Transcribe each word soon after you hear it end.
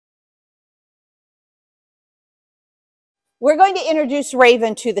We're going to introduce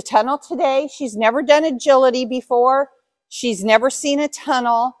Raven to the tunnel today. She's never done agility before. She's never seen a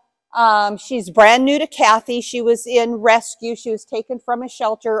tunnel. She's brand new to Kathy. She was in rescue. She was taken from a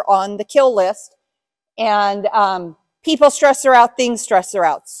shelter on the kill list. And people stress her out, things stress her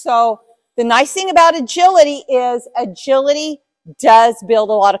out. So the nice thing about agility is agility does build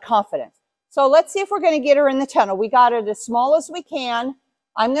a lot of confidence. So let's see if we're going to get her in the tunnel. We got it as small as we can.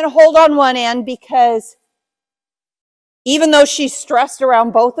 I'm going to hold on one end because even though she's stressed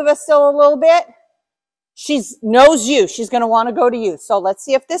around both of us still a little bit, she knows you. She's going to want to go to you. So let's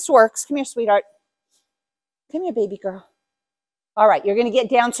see if this works. Come here, sweetheart. Come here, baby girl. All right, you're going to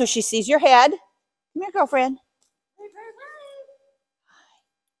get down so she sees your head. Come here, girlfriend.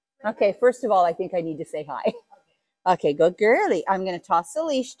 Okay, first of all, I think I need to say hi. Okay, good girly. I'm going to toss the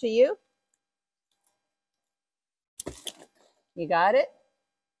leash to you. You got it?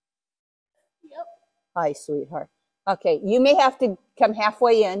 Yep. Hi, sweetheart. Okay, you may have to come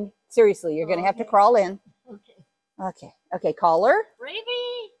halfway in. Seriously, you're going to have to crawl in. Okay. Okay, call her.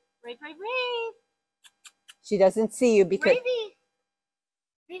 Ravy. Rave. She doesn't see you because...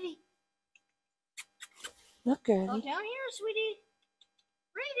 Ravy. Look, girlie. Go down here, sweetie.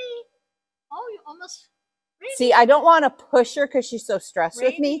 Ravy. Oh, you almost... Ravy. See, I don't want to push her because she's so stressed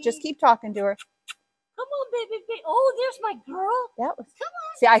with me. Ravy. Just keep talking to her. Come on, baby. Oh, there's my girl. That was... Come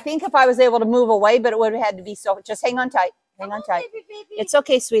on. See, I think if I was able to move away, but it would have had to be so... Just hang on tight. Hang on tight. Baby. It's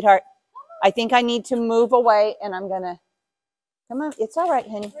okay, sweetheart. I think I need to move away, and I'm going to... Come on. It's all right,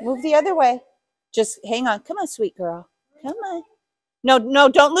 honey. Move the other way. Just hang on. Come on, sweet girl. Come on. No,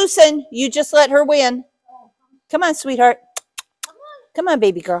 don't loosen. You just let her win. Come on, sweetheart. Come on,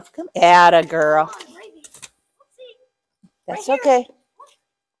 baby girl. Come. Atta girl. That's okay.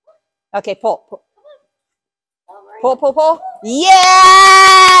 Okay, pull. Pull.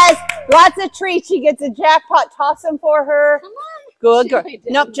 Yes! Lots of treats. She gets a jackpot. Toss them for her. Come on. Good girl.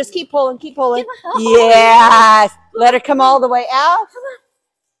 Nope, just keep pulling. Yes. Let her come all the way out.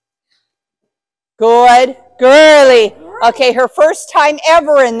 Good girly. Okay, her first time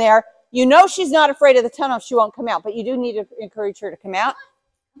ever in there. You know she's not afraid of the tunnel. She won't come out, but you do need to encourage her to come out.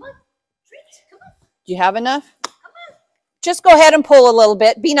 Come on. Do you have enough? Just go ahead and pull a little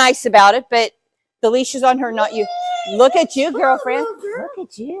bit. Be nice about it, but the leash is on her, not you. Look at you, girlfriend. Look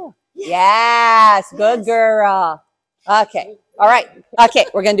at you. Yes, good girl. Okay, all right. Okay,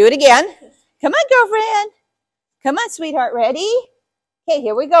 we're going to do it again. Come on, girlfriend. Come on, sweetheart. Ready? Okay,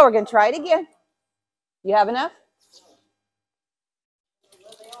 here we go. We're going to try it again. You have enough?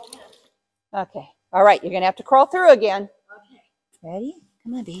 Okay. All right, you're going to have to crawl through again. Ready?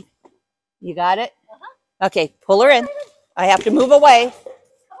 Come on, babe. You got it? Okay, pull her in. I have to move away.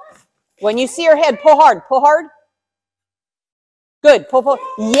 When you see her head, pull hard. Pull hard. Good. Pull.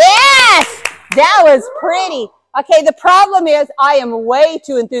 Yes! That was pretty. Okay, the problem is I am way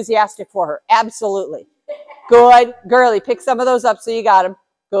too enthusiastic for her. Absolutely. Good girly. Pick some of those up so you got them.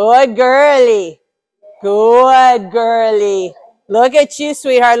 Good girly. Good girly. Look at you,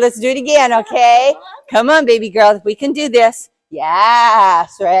 sweetheart. Let's do it again, okay? Come on, baby girl. We can do this.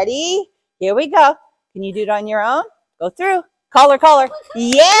 Yes. Ready? Here we go. Can you do it on your own? Go through. Call her.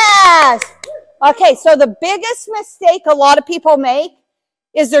 Yes. Okay, so the biggest mistake a lot of people make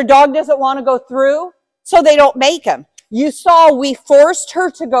is their dog doesn't want to go through, so they don't make them. You saw we forced her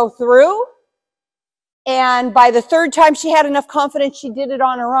to go through, and by the third time she had enough confidence, she did it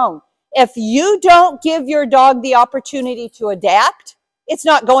on her own. If you don't give your dog the opportunity to adapt, it's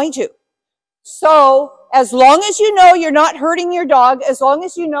not going to. So as long as you know you're not hurting your dog, as long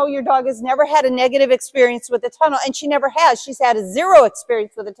as you know your dog has never had a negative experience with the tunnel, and she never has, she's had a 0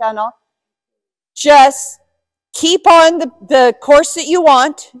 experience with the tunnel, just keep on the course that you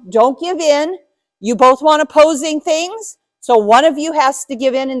want. Don't give in. You both want opposing things, so one of you has to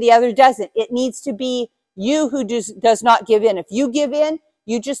give in and the other doesn't. It needs to be you who does not give in. If you give in,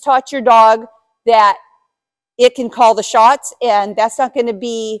 you just taught your dog that it can call the shots, and that's not going to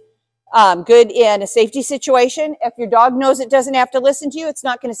be good in a safety situation. If your dog knows it doesn't have to listen to you, it's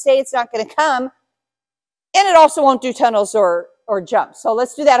not going to stay, it's not going to come, and it also won't do tunnels or jumps. So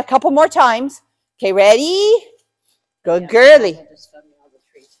let's do that a couple more times. Okay, ready? Good girly.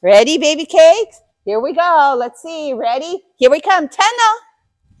 Ready, baby cakes? Here we go. Let's see. Ready? Here we come. Tunnel.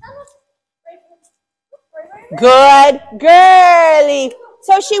 Good girly.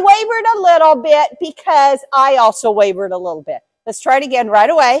 So she wavered a little bit because I also wavered a little bit. Let's try it again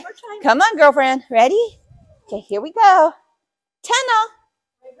right away. Come on, girlfriend. Ready? Okay, here we go. Tunnel.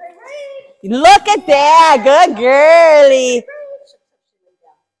 Look at that. Good girly.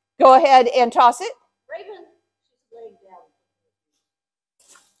 Go ahead and toss it.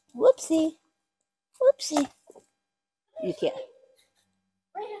 Whoopsie. You can't.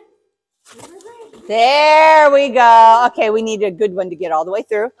 There we go. Okay, we need a good one to get all the way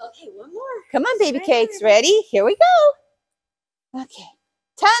through. Okay, one more. Come on, baby cakes. Ready? Here we go. Okay.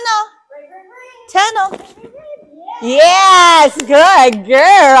 Tunnel. Tunnel. Yes, good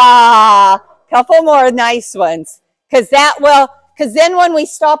girl. Couple more nice ones. Because then when we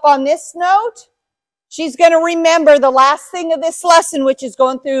stop on this note, she's going to remember the last thing of this lesson, which is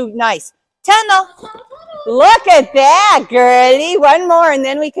going through nice. Tunnel. Look at that, girlie. One more and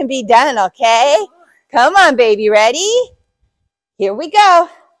then we can be done, okay? Come on, baby. Ready? Here we go.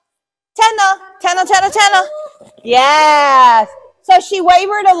 Tunnel, tunnel, tunnel, tunnel. Yes. So she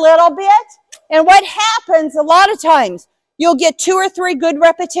wavered a little bit. And what happens a lot of times, you'll get 2 or 3 good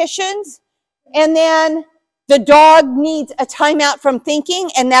repetitions, and then the dog needs a timeout from thinking,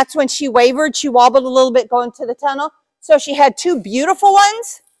 and that's when she wavered. She wobbled a little bit going to the tunnel. So she had 2 beautiful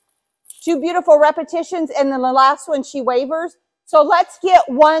ones, 2 beautiful repetitions, and then the last one she wavers. So let's get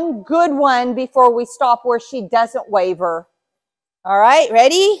one good one before we stop where she doesn't waver. All right,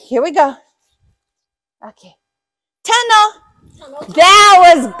 ready? Here we go. Okay. Tunnel. That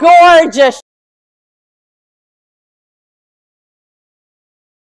was gorgeous.